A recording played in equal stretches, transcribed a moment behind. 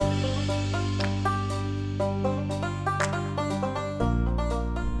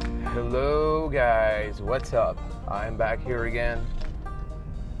guys, what's up? I'm back here again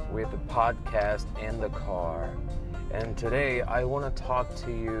with the podcast in the car. And today I want to talk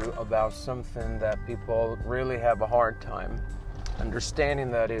to you about something that people really have a hard time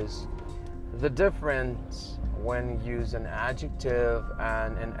understanding, that is the difference when you use an adjective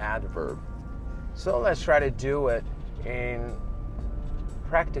and an adverb. So let's try to do it in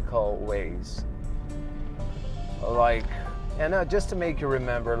practical ways. Just to make you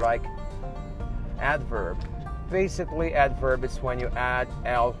remember, adverb. Basically, adverb is when you add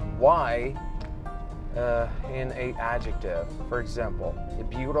ly in a adjective. For example,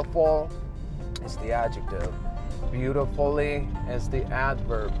 beautiful is the adjective. Beautifully is the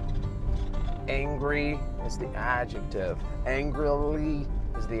adverb. Angry is the adjective. Angrily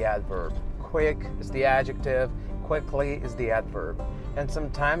is the adverb. Quick is the adjective. Quickly is the adverb. And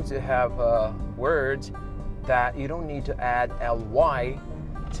sometimes you have words that you don't need to add ly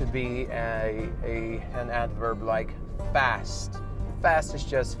to be an adverb, like fast. Fast is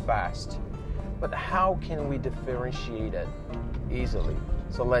just fast. But how can we differentiate it easily?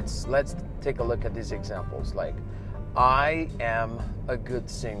 So let's take a look at these examples. Like, I am a good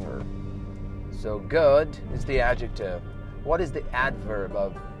singer. So good is the adjective. What is the adverb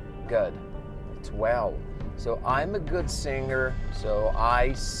of good? It's well. So I'm a good singer, so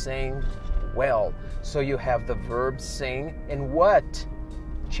I sing well. So you have the verb sing, and what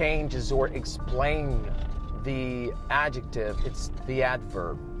changes or explain the adjective? It's the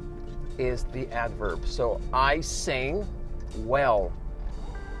adverb. Is the adverb. So I sing well.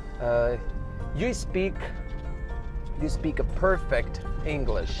 You speak a perfect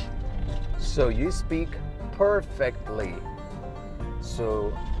English. So you speak perfectly.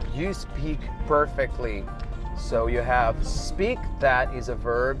 So you speak perfectly. So you have speak, that is a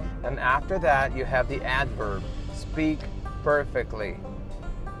verb, and after that you have the adverb, speak perfectly.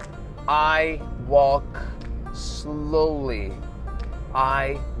 I walk slowly.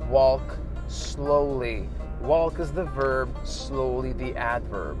 I walk slowly. Walk is the verb, slowly the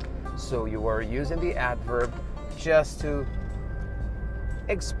adverb. So you are using the adverb just to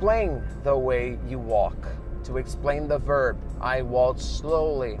explain the way you walk, to explain the verb. I walk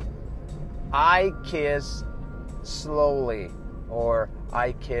slowly. I kiss slowly, or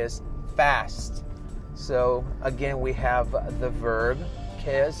I kiss fast. So again, we have the verb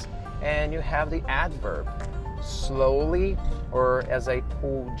kiss, and you have the adverb slowly, or as I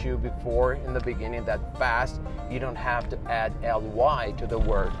told you before in the beginning, that fast, you don't have to add ly to the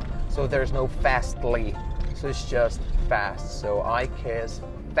word. So there's no fastly. So it's just fast. So I kiss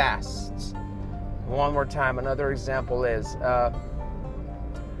fast. One more time. Another example is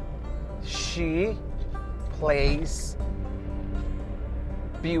she plays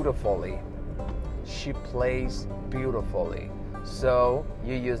beautifully. She plays beautifully. So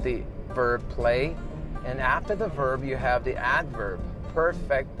you use the verb play, and after the verb you have the adverb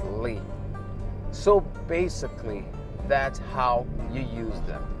perfectly. So basically that's how you use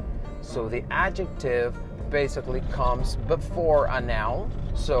them. So the adjective basically comes before a noun.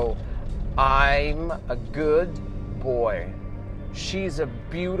 So I'm a good boy. She's a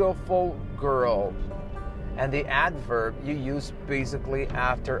beautiful girl. And the adverb you use basically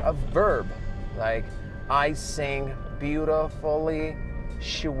after a verb. Like, I sing beautifully.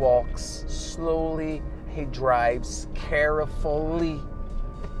 She walks slowly. He drives carefully.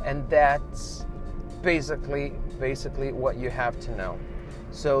 And that's basically what you have to know.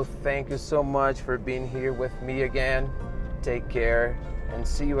 So thank you so much for being here with me again. Take care, and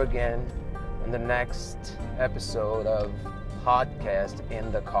see you again in the next episode of Podcast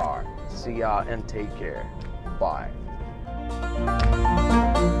in the Car. See ya and take care. Bye.